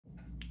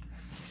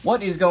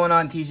What is going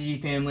on,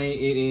 TCG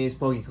family? It is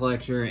Poke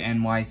Collector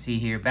NYC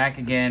here, back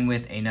again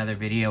with another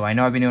video. I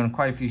know I've been doing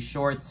quite a few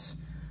shorts.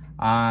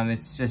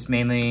 It's just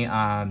mainly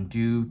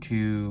due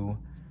to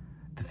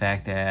the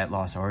fact that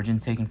Lost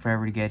Origin's taking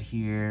forever to get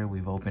here.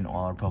 We've opened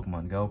all our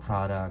Pokemon Go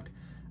product.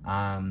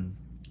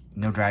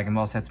 No Dragon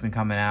Ball sets been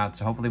coming out,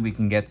 so hopefully we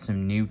can get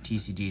some new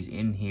TCGs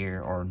in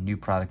here, or new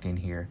product in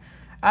here,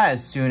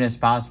 as soon as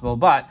possible.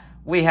 But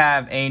we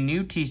have a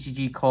new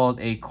TCG called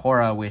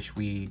Akora, which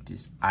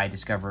I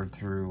discovered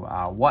through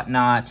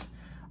Whatnot.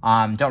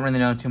 Don't really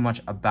know too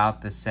much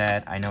about the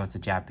set. I know it's a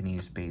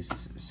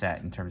Japanese-based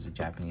set in terms of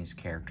Japanese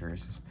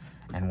characters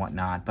and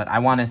whatnot. But I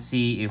want to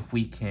see if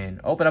we can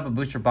open up a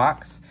booster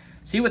box,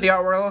 see what the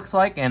artwork looks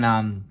like, and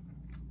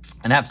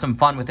have some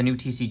fun with the new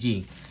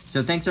TCG.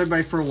 So thanks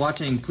everybody for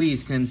watching.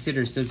 Please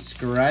consider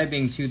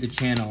subscribing to the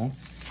channel,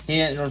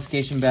 hitting that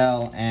notification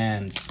bell,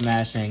 and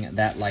smashing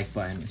that like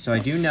button. So I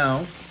do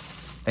know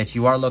that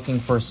you are looking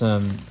for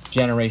some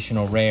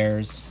generational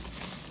rares,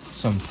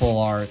 some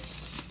full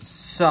arts,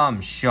 some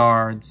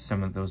shards.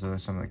 Some of those are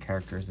some of the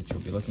characters that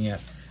you'll be looking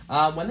at.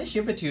 When they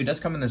ship it to you, it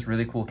does come in this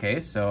really cool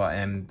case, so I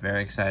am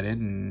very excited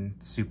and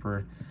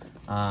super.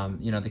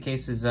 You know, the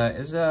case is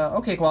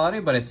okay quality,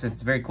 but it's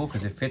very cool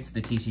because it fits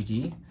the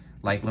TCG,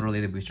 like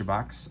literally the booster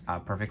box,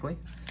 perfectly.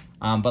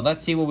 But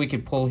let's see what we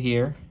could pull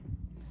here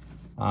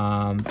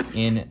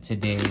in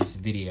today's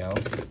video.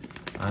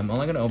 I'm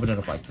only going to open it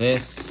up like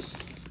this.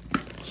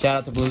 Shout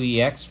out to Blue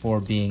EX for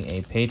being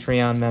a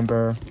Patreon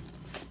member.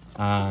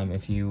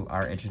 If you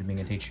are interested in being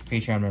a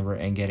Patreon member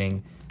and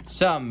getting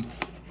some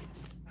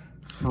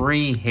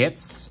free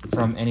hits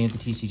from any of the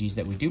TCGs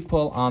that we do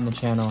pull on the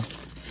channel,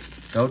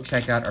 go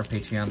check out our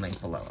Patreon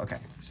link below. Okay,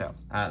 so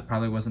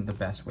probably wasn't the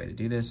best way to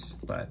do this,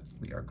 but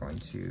we are going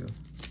to.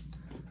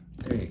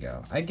 There you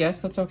go. I guess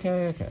that's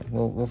okay. Okay,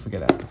 we'll figure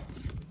that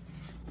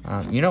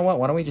out. You know what?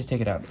 Why don't we just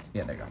take it out?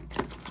 Yeah, there you go.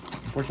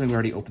 Unfortunately, we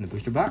already opened the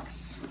booster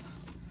box.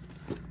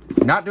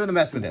 Not doing the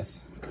best with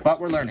this,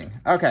 but we're learning.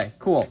 Okay,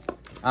 cool.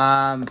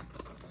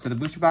 So the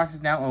booster box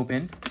is now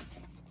open.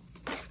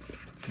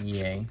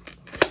 Yay.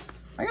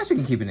 I guess we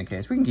can keep it in the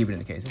case. We can keep it in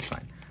the case. It's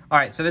fine. All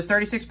right, so there's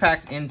 36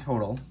 packs in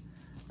total.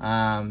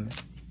 There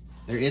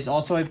is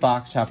also a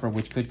box topper,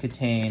 which could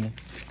contain.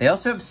 They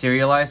also have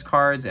serialized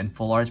cards and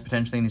full arts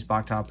potentially in these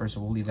box toppers,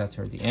 so we'll leave that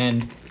toward the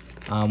end.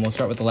 We'll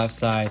start with the left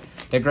side.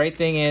 The great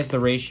thing is the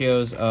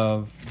ratios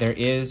of, there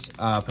is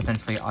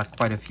potentially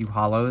quite a few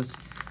holos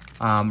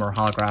or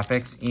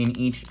holographics in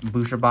each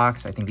booster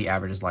box. I think the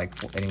average is like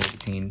anywhere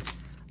between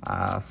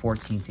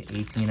 14 to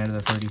 18 out of the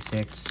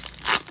 36.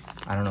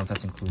 I don't know if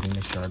that's including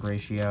the shard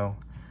ratio.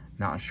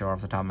 Not sure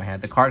off the top of my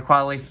head. The card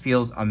quality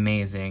feels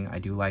amazing. I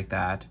do like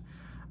that.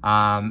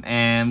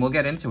 And we'll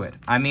get into it.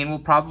 I mean, we'll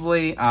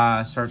probably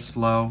start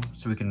slow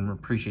so we can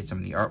appreciate some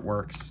of the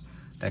artworks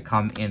that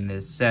come in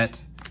this set.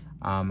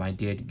 I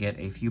did get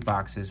a few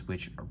boxes,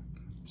 which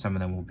some of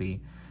them will be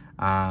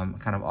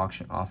kind of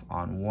auction off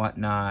on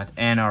Whatnot.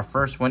 And our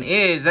first one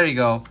is, there you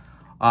go,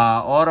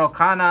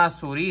 Orokana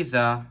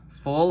Suriza,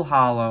 full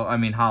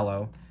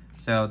holo.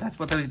 So that's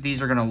what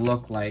these are going to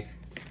look like.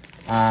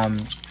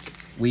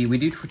 We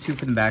do two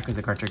from the back because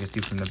the card trick is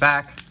two from the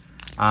back.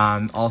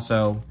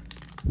 Also,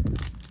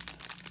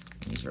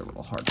 these are a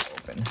little hard to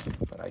open,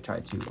 but I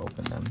tried to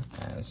open them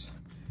as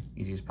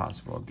easy as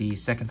possible. The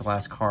second to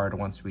last card,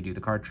 once we do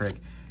the card trick,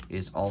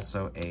 is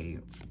also a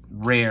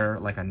rare,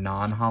 like a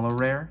non-holo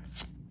rare,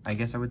 I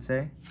guess I would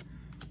say.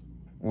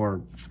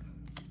 Or,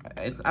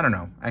 I don't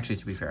know. Actually,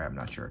 to be fair, I'm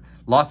not sure.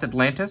 Lost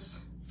Atlantis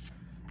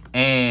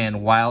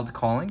and Wild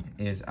Calling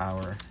is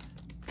our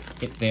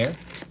hit there.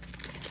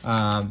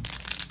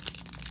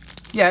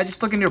 Yeah,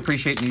 just looking to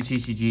appreciate new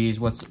TCGs,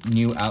 what's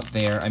new out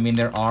there. I mean,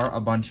 there are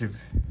a bunch of,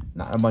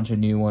 not a bunch of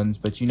new ones,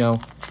 but you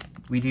know,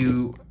 we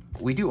do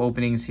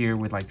openings here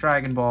with like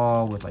Dragon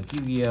Ball, with like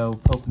Yu-Gi-Oh,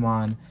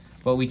 Pokemon.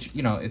 But we,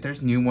 you know, if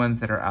there's new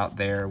ones that are out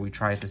there, we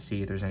try to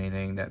see if there's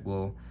anything that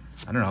will,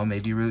 I don't know,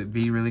 maybe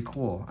be really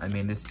cool. I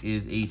mean, this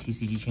is a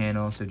TCG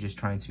channel, so just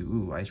trying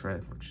to, Ice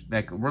Red,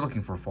 like we're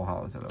looking for full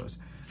holos of those.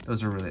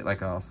 Those are really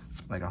like a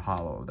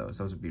holo of those.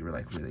 Those would be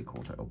really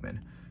cool to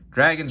open.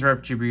 Dragon's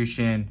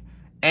Retribution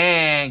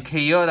and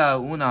Kyoda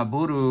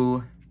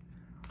Unaburu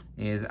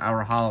is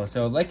our holo.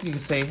 So like you can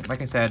say,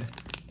 like I said,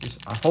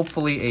 just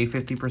hopefully a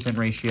 50%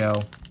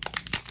 ratio.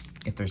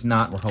 If there's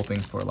not, we're hoping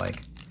for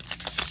like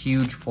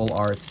huge full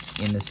arts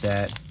in the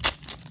set,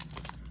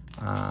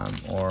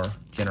 or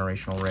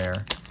generational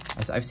rare.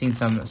 I've seen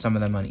some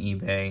of them on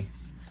eBay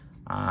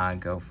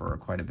go for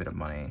quite a bit of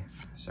money,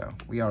 so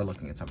we are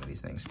looking at some of these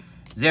things.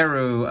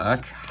 Zeru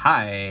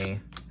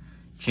Akai,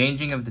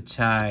 Changing of the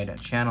Tide,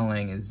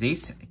 Channeling,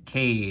 Zace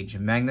Cage,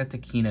 Magna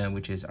Takina,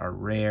 which is our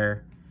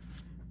rare,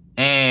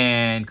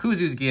 and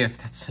Kuzu's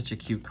Gift. That's such a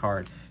cute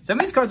card. Some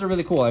of these cards are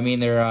really cool. I mean,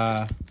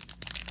 they're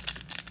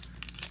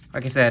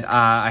like I said,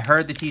 I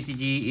heard the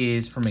TCG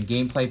is from a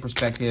gameplay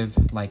perspective.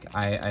 Like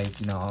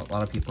you know, a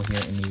lot of people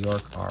here in New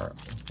York are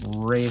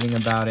raving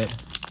about it.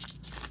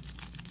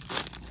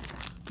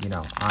 You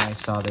know, I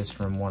saw this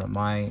from one of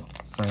my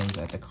friends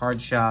at the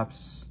card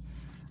shops.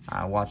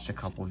 I watched a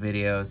couple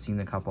videos, seen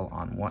a couple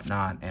on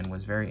Whatnot, and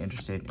was very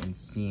interested in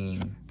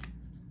seeing...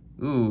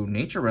 Ooh,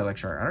 Nature Relic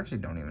Shark. I actually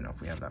don't even know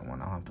if we have that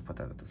one. I'll have to put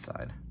that at the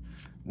side.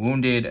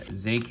 Wounded,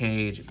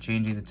 Zcage,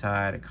 Changing the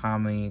Tide,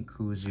 Akami,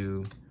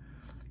 Kuzu,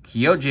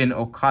 Kyojin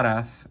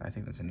Okada. I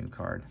think that's a new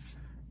card.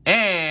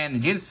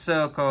 And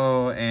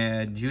Jinsoko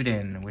and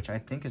Juden, which I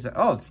think is...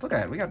 Oh, let's look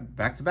at it. We got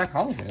back-to-back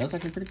holos there. That's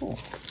actually pretty cool.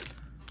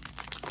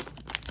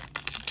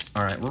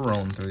 All right, we're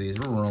rolling through these.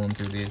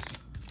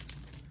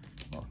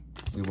 Well,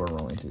 we were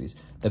rolling through these.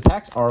 The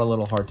packs are a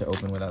little hard to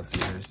open without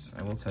scissors.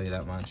 I will tell you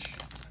that much.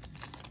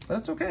 But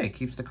that's okay. It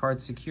keeps the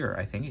card secure.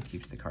 I think it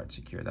keeps the card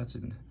secure. That's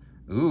an...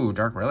 Ooh,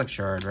 Dark Relic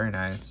Shard. Very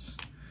nice.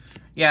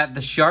 Yeah,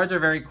 the shards are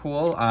very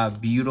cool.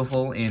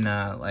 Beautiful in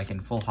like in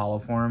full holo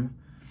form.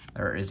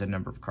 There is a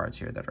number of cards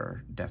here that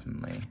are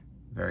definitely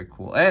very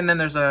cool. And then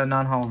there's a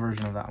non-holo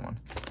version of that one,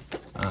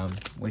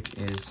 which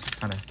is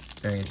kind of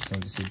very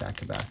interesting to see back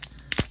to back.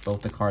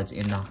 Both the cards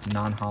in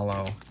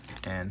non-holo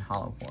and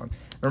holo form.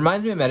 It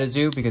reminds me of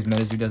MetaZoo because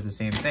MetaZoo does the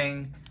same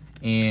thing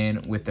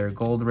with their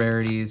gold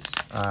rarities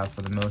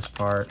for the most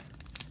part,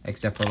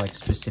 except for like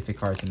specific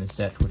cards in the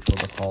set, which we'll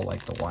call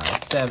like the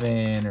Wild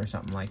 7 or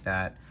something like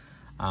that.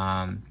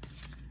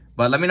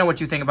 But let me know what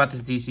you think about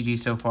this TCG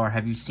so far.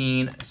 Have you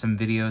seen some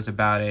videos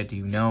about it? Do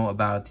you know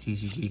about the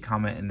TCG?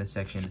 Comment in the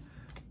section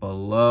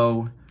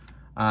below.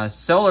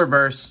 Solar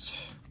Burst,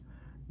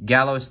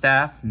 Gallow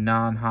Staff,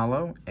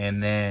 non-holo,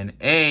 and then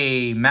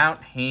a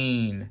Mount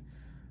Hain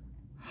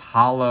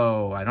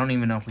holo. I don't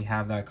even know if we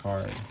have that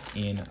card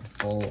in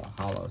full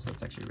holo, so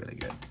that's actually really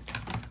good.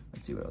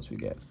 Let's see what else we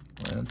get.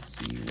 Let's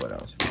see what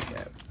else we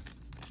get.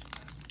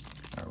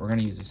 All right, we're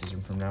gonna use the scissor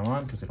from now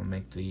on because it'll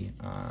make the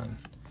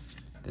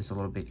this a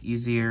little bit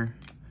easier.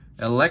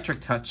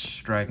 Electric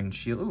Touch, Dragon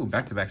Shield. Ooh,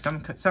 back to back.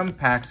 Some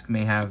packs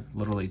may have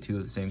literally two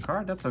of the same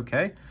card. That's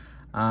okay,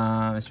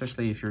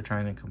 especially if you're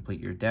trying to complete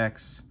your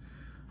decks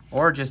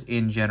or just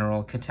in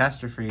general.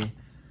 Catastrophe.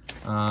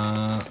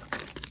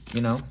 You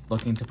know,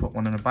 looking to put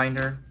one in a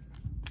binder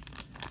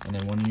and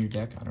then one in your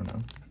deck. I don't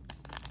know.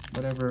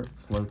 Whatever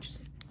floats.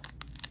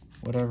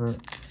 Whatever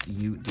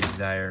you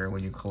desire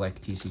when you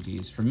collect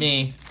TCGs. For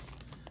me,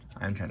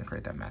 I'm trying to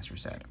create that master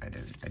set.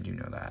 I do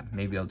know that.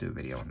 Maybe I'll do a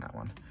video on that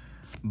one.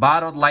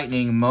 Bottled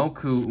Lightning,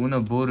 Moku,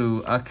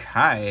 Unaburu,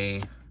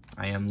 Akai.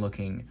 I am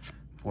looking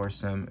for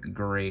some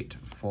great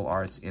full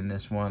arts in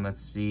this one.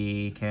 Let's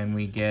see. Can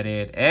we get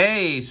it?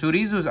 Hey,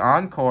 Surizu's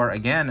Encore.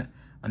 Again,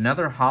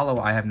 another holo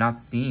I have not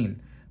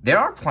seen. There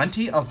are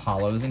plenty of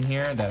holos in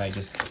here that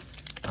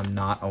I'm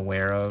not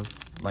aware of.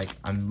 Like,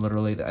 I'm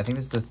literally, I think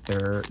this is the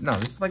third, no,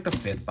 this is like the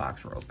 5th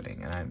box we're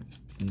opening, and I've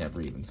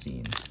never even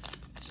seen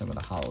some of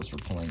the holos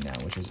we're pulling now,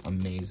 which is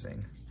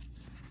amazing.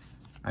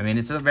 I mean,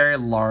 it's a very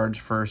large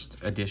first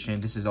edition.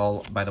 This is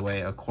all, by the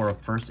way, Akora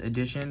first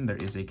edition. There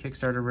is a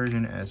Kickstarter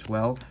version as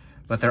well,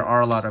 but there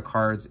are a lot of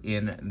cards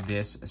in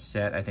this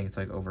set. I think it's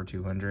like over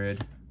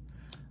 200.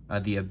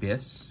 The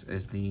Abyss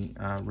is the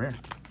rare.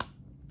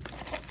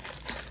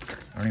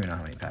 I don't even know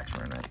how many packs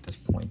we're in at this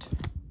point.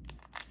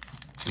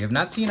 We have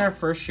not seen our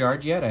first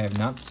shard yet. I have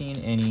not seen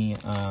any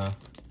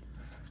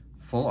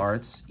full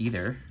arts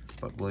either,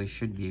 but we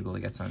should be able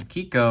to get some.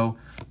 Kiko,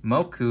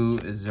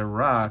 Moku,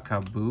 Zara,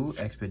 Kabu,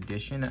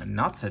 Expedition,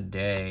 not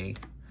today.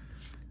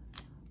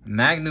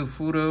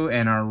 Magnufuru,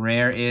 and our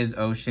rare is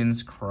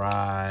Ocean's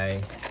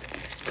Cry.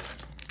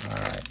 All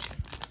right.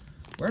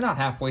 We're not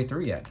halfway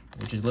through yet,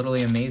 which is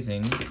literally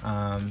amazing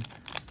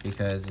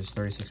because there's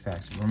 36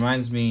 packs. It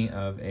reminds me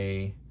of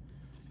a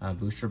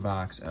booster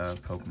box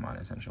of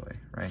Pokemon, essentially,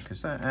 right?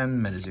 Because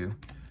and MetaZoo,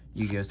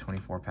 Yu-Gi-Oh's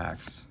 24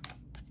 packs,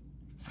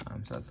 so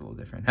that's a little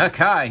different.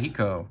 Hakai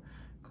Hiko,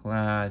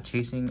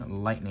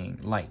 Chasing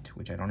Light,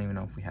 which I don't even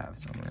know if we have.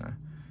 So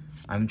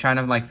I'm trying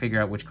to like figure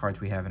out which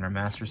cards we have in our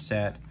master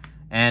set.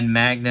 And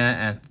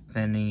Magna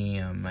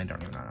Athenium, I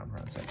don't even know how to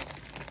pronounce it.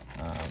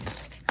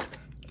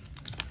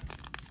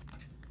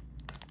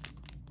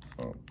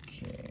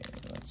 Okay,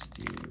 let's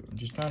do. I'm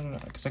just trying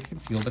to, because I can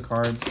feel the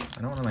cards.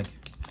 I don't want to like.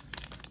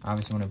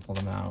 Obviously, when I pull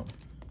them out.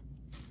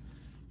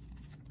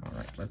 All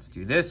right, let's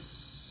do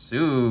this.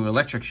 Ooh,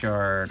 Electric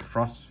Shard,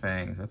 Frost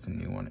Fangs. That's a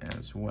new one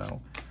as well.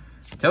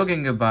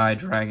 Token Goodbye,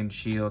 Dragon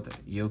Shield,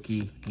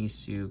 Yoki,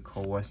 Hisu,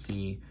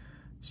 Kawasi,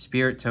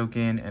 Spirit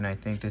Token, and I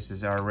think this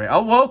is our rare.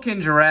 Awoken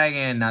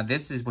Dragon. Now,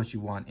 this is what you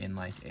want in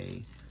like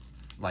a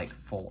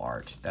full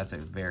art. That's a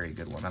very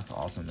good one. That's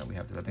awesome that we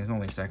have this. I think it's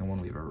only the second one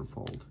we've ever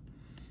pulled.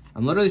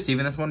 I'm literally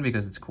saving this one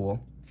because it's cool.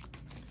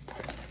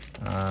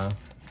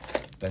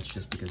 That's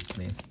just because it's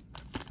me.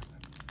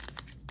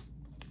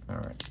 All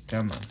right,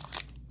 come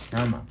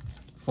on.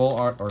 Full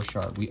art or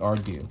shard, we are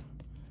due.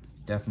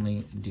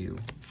 Definitely due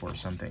for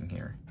something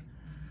here.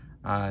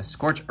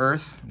 Scorch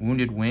Earth,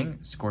 Wounded Wing,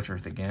 Scorch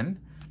Earth again.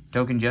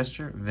 Token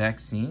Gesture,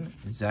 Vaccine,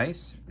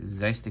 Zeiss,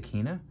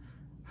 Zeistakina,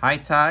 High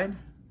Tide,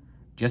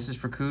 Justice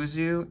for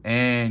Kuzu,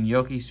 and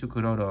Yoki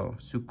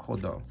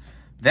Sukodo.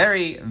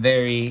 Very,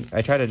 very,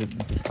 I try to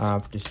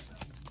just,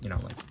 you know,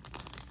 like,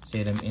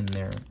 say them in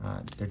their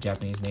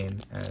Japanese name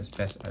as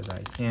best as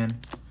I can.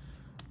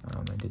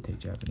 I did take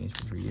Japanese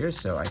for 3 years,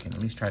 so I can at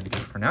least try to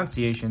get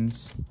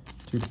pronunciations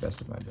to the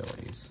best of my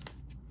abilities.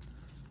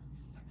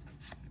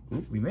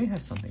 Ooh, we may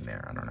have something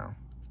there, I don't know.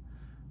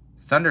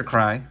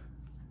 Thundercry.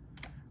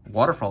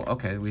 Waterfall,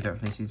 okay, we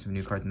definitely see some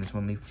new cards in this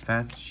one. Leaf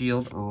Fast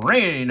Shield,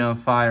 Rain of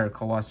Fire,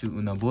 Kawasu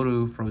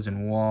Unaburu,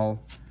 Frozen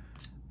Wall,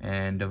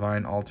 and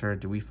Divine Altar.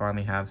 Do we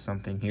finally have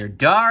something here?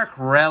 Dark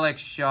Relic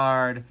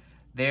Shard.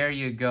 There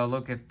you go,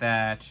 look at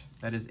that.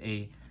 That is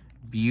a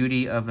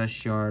beauty of a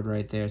shard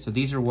right there. So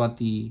these are what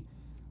the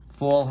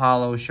full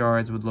hollow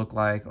shards would look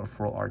like, or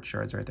full art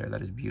shards right there.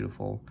 That is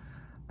beautiful.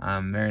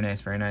 Very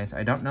nice, very nice.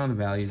 I don't know the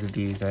values of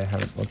these. I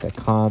haven't looked at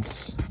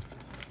comps.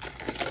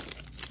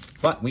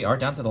 But we are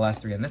down to the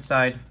last 3 on this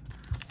side.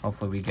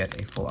 Hopefully we get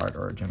a full art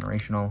or a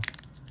generational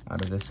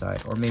out of this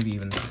side. Or maybe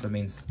even, that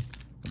means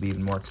it'll be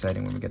even more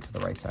exciting when we get to the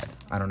right side.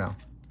 I don't know.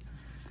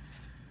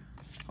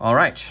 All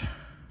right.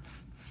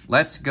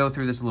 Let's go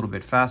through this a little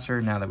bit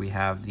faster now that we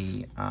have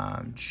the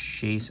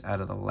Chase out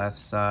of the left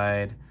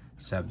side.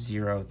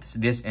 Sub-Zero.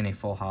 This in a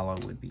full hollow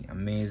would be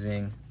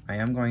amazing. I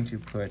am going to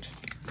put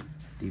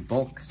the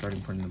bulk, starting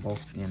putting the bulk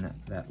in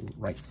that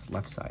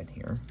left side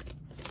here.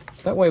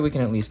 That way we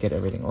can at least get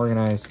everything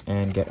organized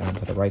and get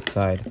onto the right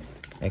side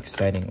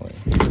excitingly.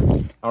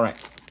 All right.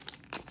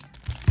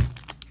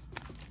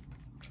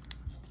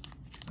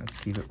 Let's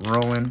keep it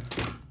rolling.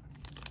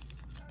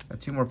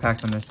 Got 2 more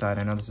packs on this side.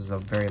 I know this is a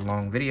very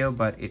long video,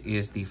 but it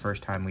is the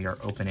first time we are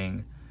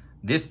opening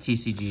this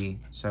TCG.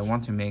 So I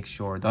want to make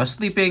sure the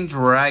Sleeping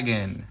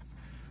Dragon,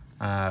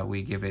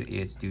 we give it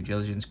its due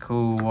diligence.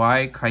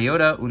 Kawaii,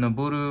 Kyoto,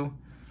 Unaburu,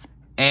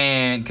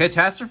 and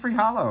Catastrophe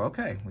Hollow.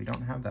 Okay, we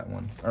don't have that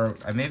one. Or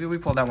maybe we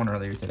pulled that one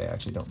earlier today. I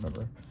actually don't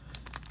remember.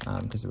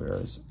 Because there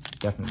was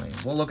definitely...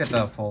 We'll look at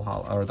the full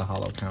hollow, or the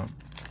hollow count,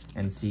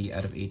 and see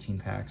out of 18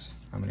 packs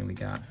how many we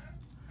got.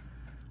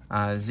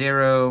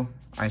 0,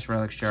 Ice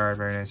Relic Shard,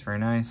 very nice, very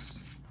nice.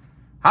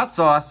 Hot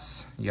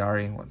Sauce,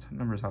 Yari. What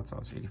number is Hot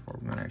Sauce? 84.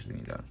 We might actually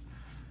need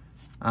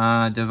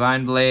that.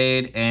 Divine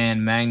Blade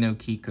and Magno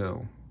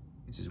Kiko,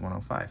 which is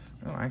 105.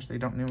 Oh, I actually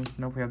don't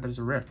know if we have that as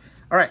a rare.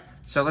 All right,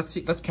 so let's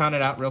see. Let's count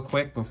it out real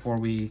quick before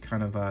we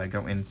kind of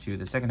go into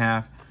the second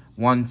half.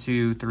 1,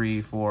 2,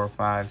 3, 4,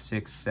 5,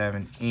 6,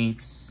 7,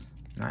 8.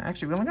 No,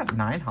 actually, we only got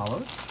 9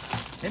 hollows.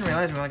 Didn't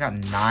realize we only got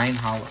 9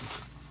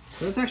 hollows.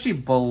 So it's actually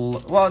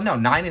below. Well, no,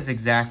 9 is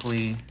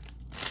exactly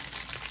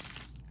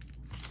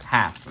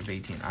half of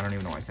 18. I don't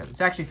even know why I said it.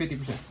 It's actually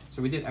 50%.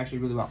 So we did actually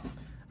really well.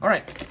 All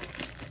right,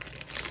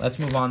 let's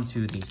move on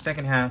to the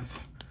second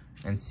half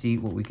and see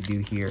what we could do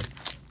here.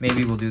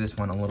 Maybe we'll do this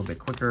one a little bit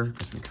quicker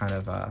because we kind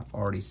of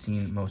already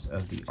seen most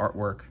of the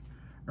artwork,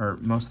 or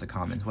most of the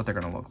comments, what they're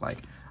going to look like.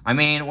 I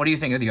mean, what do you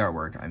think of the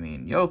artwork? I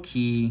mean,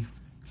 Yoki,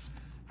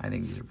 I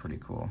think these are pretty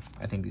cool.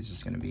 I think these are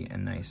just going to be a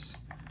nice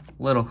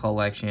little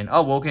collection.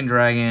 Awoken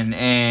Dragon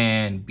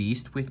and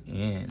Beast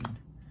Within.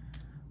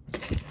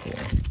 That's pretty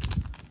cool.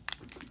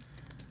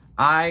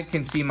 I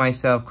can see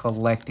myself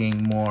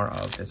collecting more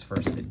of this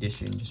first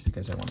edition just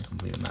because I want to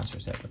complete a master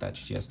set, but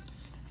that's just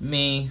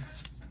me.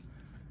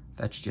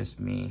 That's just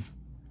me.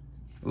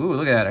 Ooh,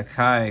 look at that.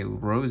 Akai,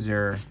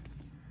 Roser.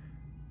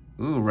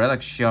 Ooh,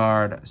 Relic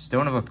Shard.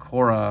 Stone of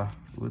Akora.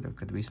 Ooh, there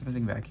could be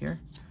something back here.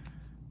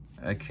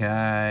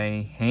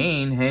 Akai.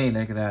 Hain. Hey,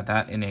 look at that.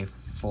 That in a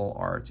full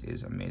art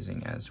is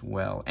amazing as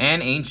well.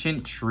 And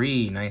Ancient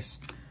Tree. Nice.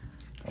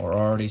 We're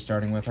already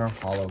starting with our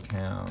hollow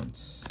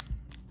count.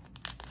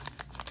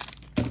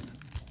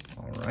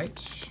 All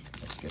right.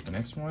 Let's get the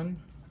next one.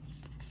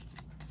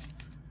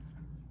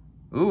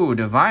 Ooh,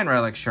 Divine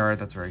Relic Shard.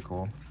 That's very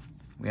cool.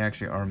 We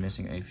actually are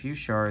missing a few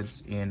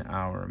shards in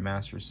our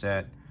master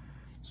set.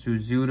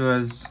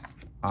 Suzura's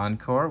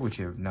Encore, which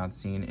you have not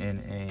seen in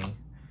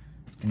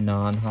a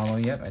non-hollow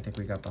yet. I think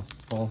we got the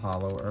full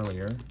hollow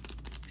earlier.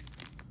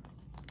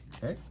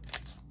 Okay.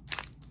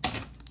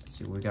 Let's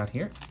see what we got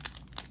here.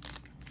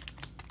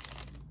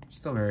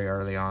 Still very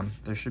early on.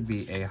 There should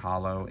be a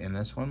hollow in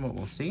this one, but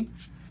we'll see.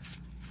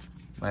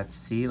 Let's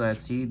see.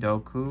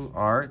 Doku,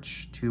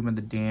 Arch, Tomb of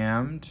the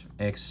Damned,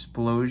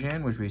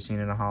 Explosion, which we've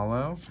seen in a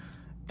hollow.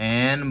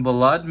 And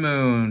Blood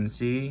Moon.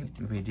 See,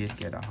 we did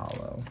get a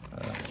hollow.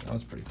 That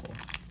was pretty cool.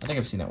 I think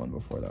I've seen that one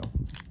before, though.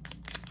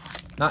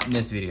 Not in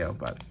this video,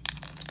 but...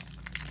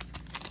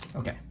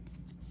 Okay.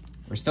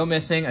 We're still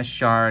missing a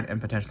shard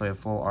and potentially a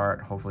full art.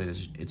 Hopefully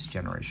it's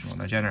generational.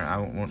 Now, I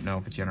won't know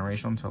if it's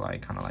generational until I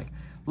kind of like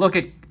look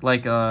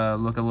a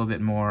little bit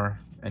more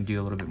and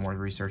do a little bit more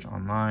research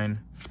online.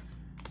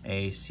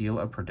 A seal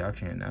of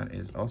production. That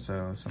is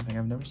also something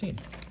I've never seen.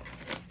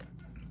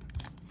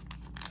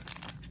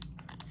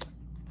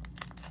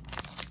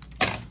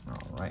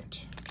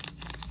 Right.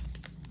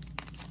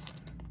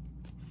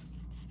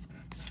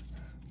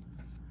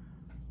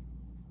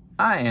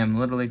 I am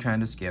literally trying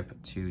to skip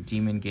to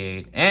Demon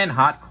Gate and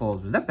Hot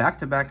Coals. Was that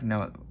back-to-back?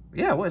 No.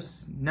 Yeah, it was.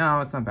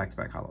 No, it's not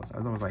back-to-back hollows. I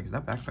was like, is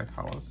that back-to-back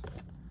hollows?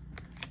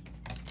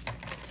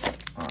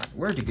 All right,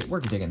 we're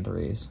digging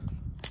through these.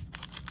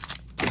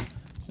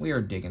 We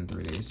are digging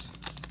through these.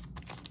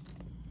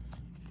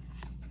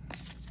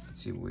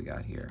 Let's see what we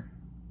got here.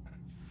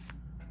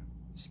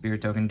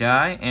 Spirit Token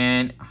die,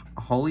 and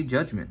Holy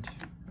Judgment.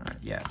 All right,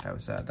 yeah, that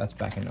was that's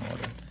back in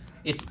order.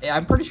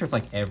 I'm pretty sure it's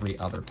like every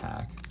other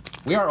pack.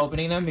 We are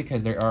opening them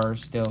because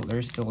there's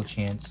still a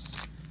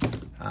chance.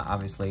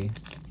 Obviously,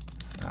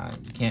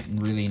 you can't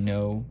really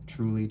know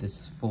truly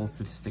this full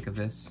statistic of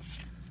this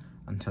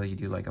until you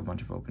do like a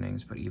bunch of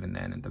openings, but even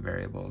then the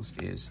variables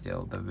is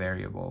still the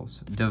variables.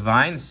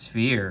 Divine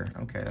Sphere.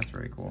 Okay, that's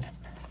very cool.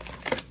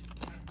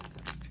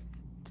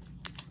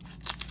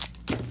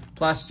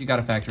 Plus, you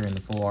gotta factor in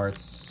the full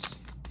arts,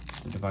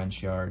 the Divine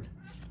Shard,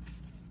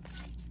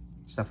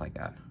 stuff like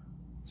that.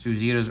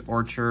 Suzera's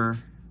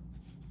Orchard.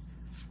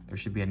 There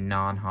should be a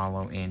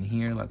non-holo in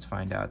here. Let's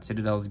find out.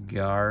 Citadel's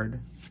Guard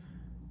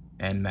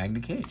and Magna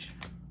Cage.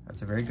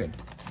 That's a very good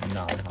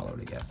non-holo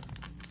to get.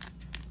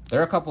 There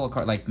are a couple of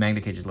cards, like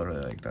Magna Cage is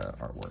literally like the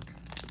artwork.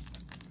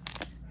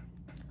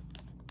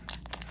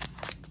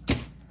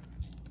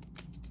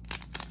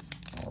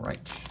 All right.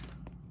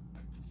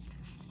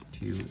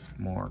 2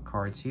 more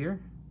cards here.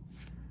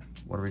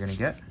 What are we gonna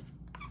get?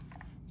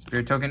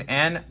 Spirit Token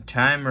and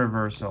Time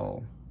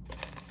Reversal.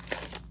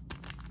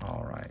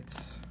 All right.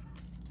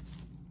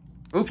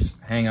 Oops,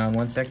 hang on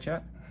one sec,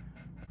 chat.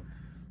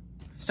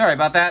 Sorry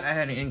about that. I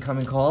had an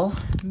incoming call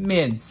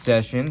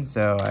mid-session,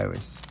 so I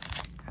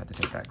had to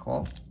take that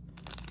call.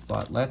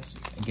 But let's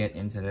get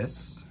into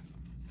this.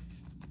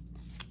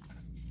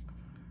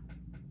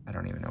 I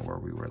don't even know where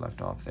we were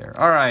left off there.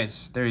 All right,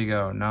 there you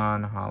go,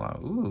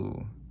 non-holo.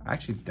 Ooh, I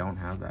actually don't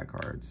have that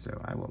card, so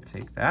I will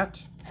take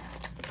that.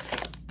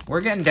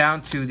 We're getting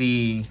down to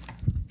the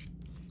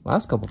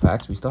last couple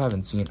packs. We still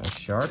haven't seen a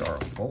shard or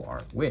a full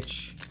art,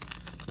 which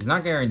is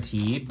not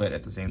guaranteed, but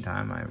at the same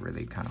time, I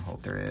really kind of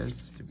hope there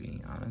is, to be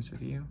honest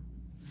with you.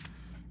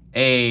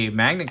 A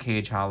Magna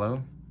Cage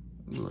holo.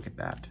 Ooh, look at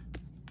that.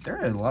 There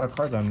are a lot of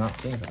cards I'm not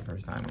seeing for the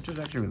first time, which is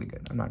actually really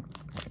good. I'm not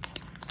complaining.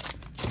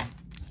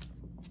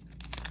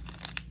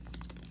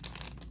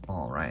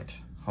 All right.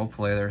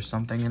 Hopefully there's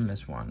something in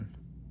this one.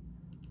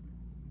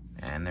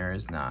 And there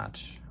is not.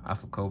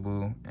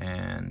 Afukobu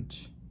and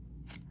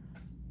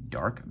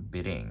Dark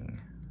Bidding.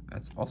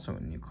 That's also a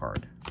new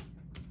card.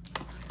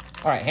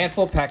 All right,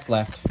 handful of packs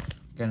left.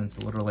 Again, it's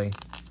literally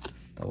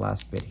the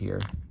last bit here.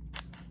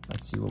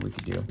 Let's see what we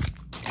could do.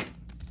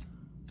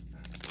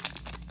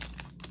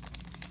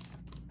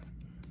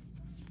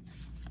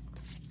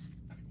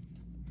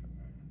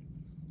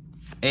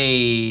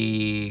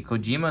 A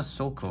Kojima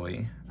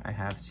Sulkoi. I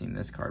have seen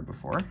this card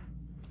before.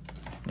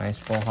 Nice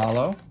full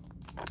holo.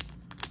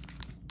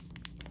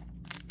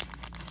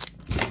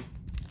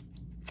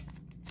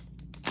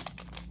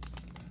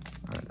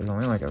 Alright, there's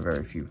only like a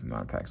very few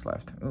amount of packs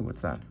left. Ooh,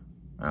 what's that?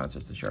 Oh, it's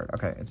just a shard.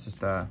 Okay, it's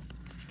just I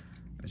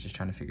was just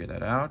trying to figure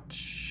that out.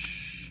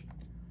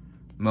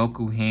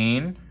 Moku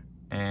Hain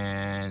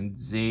and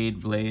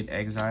Zaid Blade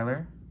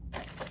Exiler.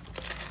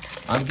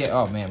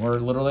 Oh man, we're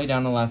literally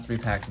down to the last 3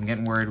 packs. I'm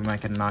getting worried we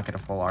might not get a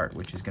full art,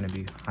 which is going to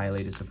be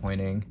highly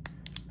disappointing.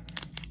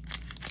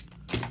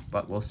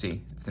 But we'll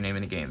see. It's the name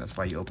of the game. That's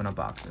why you open up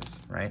boxes,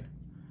 right?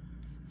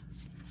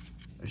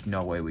 There's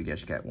no way we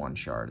just get 1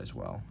 shard as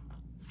well.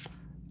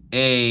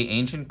 A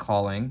Ancient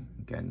Calling.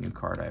 Again, new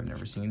card I've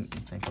never seen.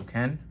 Senko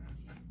Ken.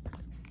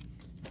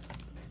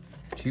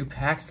 2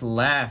 packs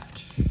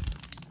left.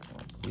 Oh,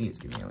 please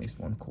give me at least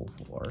 1 cool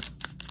full art.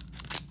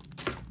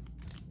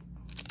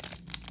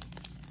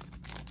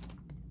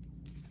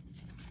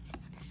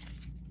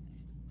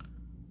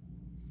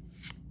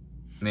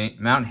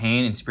 Mount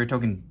Hain and Spirit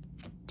Token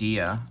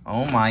Dia.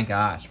 Oh my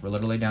gosh, we're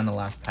literally down to the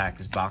last pack.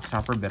 This box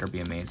topper better be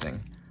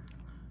amazing.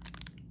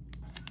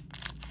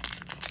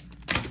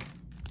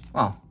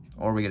 Well,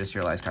 or we get a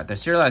serialized card. The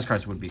serialized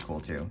cards would be cool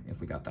too, if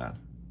we got that.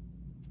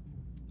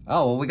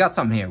 Oh, well, we got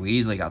something here. We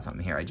easily got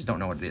something here. I just don't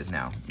know what it is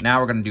now.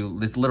 Now we're going to do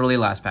this literally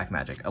last pack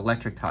magic.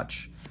 Electric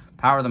Touch,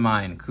 Power of the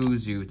Mind,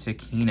 Kuzu,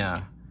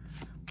 Tikina,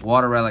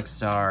 Water Relic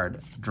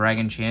Sard,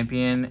 Dragon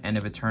Champion, End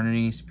of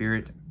Eternity,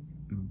 Spirit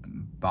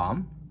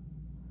Bomb.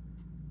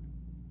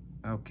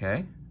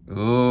 Okay.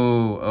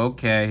 Ooh,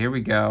 okay, here we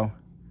go.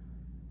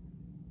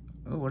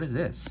 Oh, what is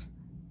this?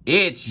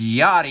 It's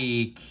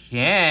Yari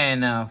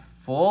Ken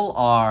full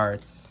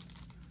art.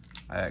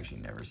 I've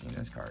actually never seen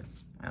this card,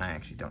 and I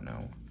actually don't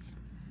know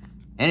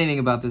anything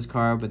about this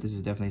card, but this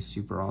is definitely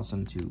super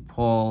awesome to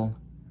pull.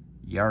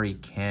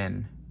 Yari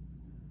Ken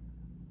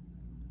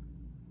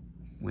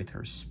with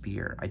her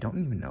spear. I don't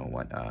even know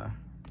what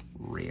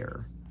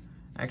rare.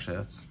 Actually,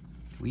 have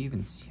we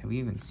even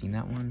seen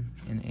that one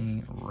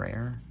in a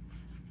rare?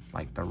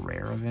 Like the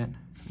rare of it,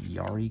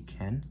 Yari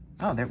Ken.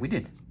 Oh, there we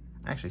did.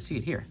 I actually see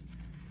it here.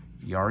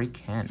 Yari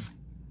Ken,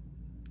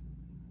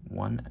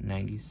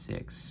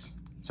 196.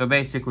 So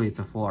basically, it's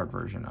a full art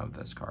version of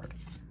this card,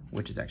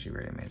 which is actually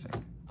very amazing.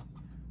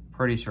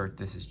 Pretty sure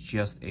this is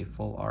just a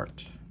full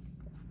art.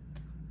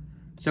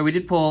 So we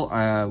did pull.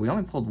 We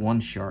only pulled 1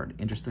 shard,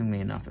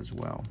 interestingly enough, as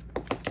well.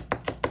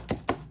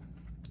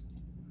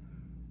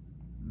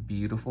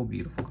 Beautiful,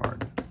 beautiful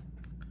card.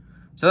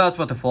 So that's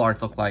what the full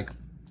arts look like.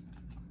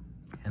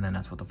 And then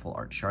that's what the full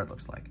art shard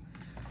looks like.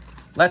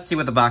 let's see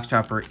what the box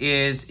topper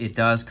is. It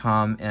does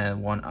come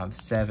in 1 of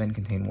 7,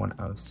 contain 1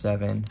 of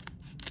 7.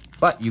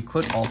 But you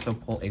could also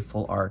pull a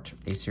full art,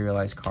 a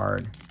serialized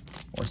card,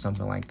 or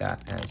something like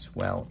that as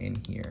well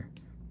in here.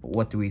 But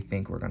what do we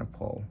think we're gonna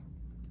pull?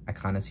 I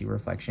kind of see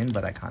reflection,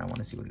 but I kind of want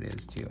to see what it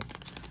is too.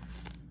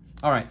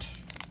 All right.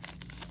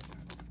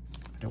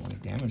 I don't want to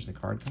damage the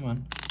card, come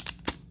on.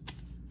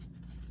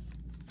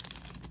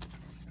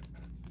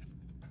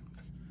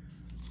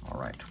 All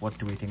right, what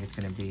do we think it's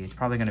gonna be? It's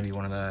probably gonna be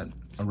one of the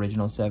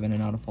original 7 and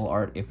not a full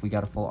art if we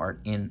got a full art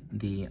in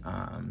the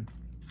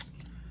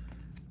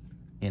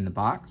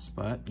box,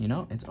 but you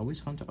know, it's always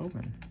fun to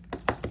open.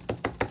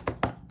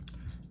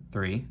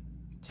 3,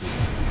 2,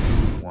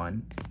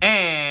 1,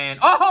 and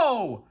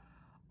oh!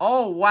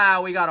 Oh,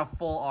 wow, we got a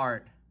full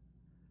art.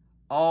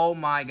 Oh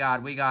my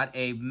God, we got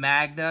a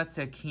Magna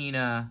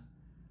Taquina.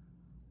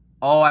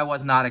 Oh, I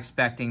was not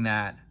expecting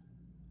that.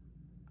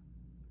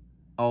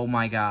 Oh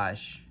my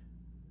gosh.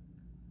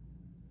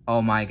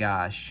 Oh my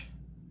gosh.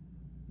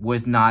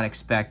 Was not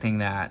expecting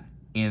that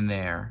in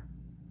there.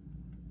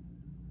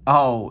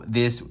 Oh,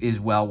 this is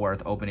well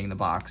worth opening the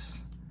box.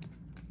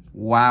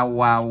 Wow,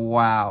 wow,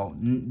 wow.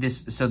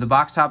 So the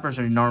box toppers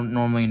are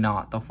normally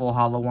not the full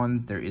hollow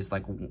ones. There is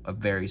like a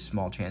very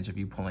small chance of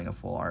you pulling a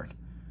full art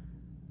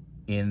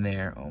in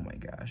there. Oh my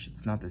gosh,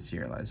 it's not the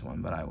serialized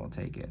one, but I will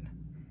take it.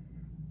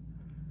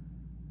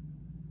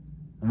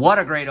 What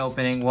a great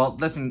opening. Well,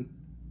 listen,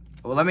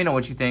 let me know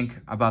what you think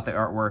about the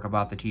artwork,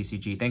 about the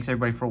TCG. Thanks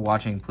everybody for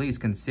watching. Please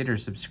consider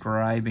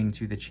subscribing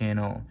to the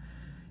channel,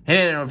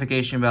 hitting the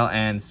notification bell,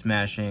 and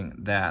smashing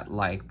that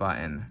like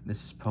button.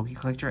 This is Poke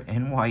Collector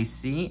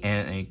NYC,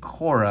 and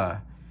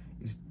Akora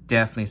is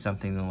definitely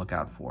something to look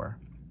out for.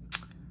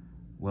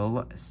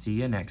 We'll see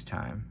you next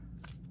time.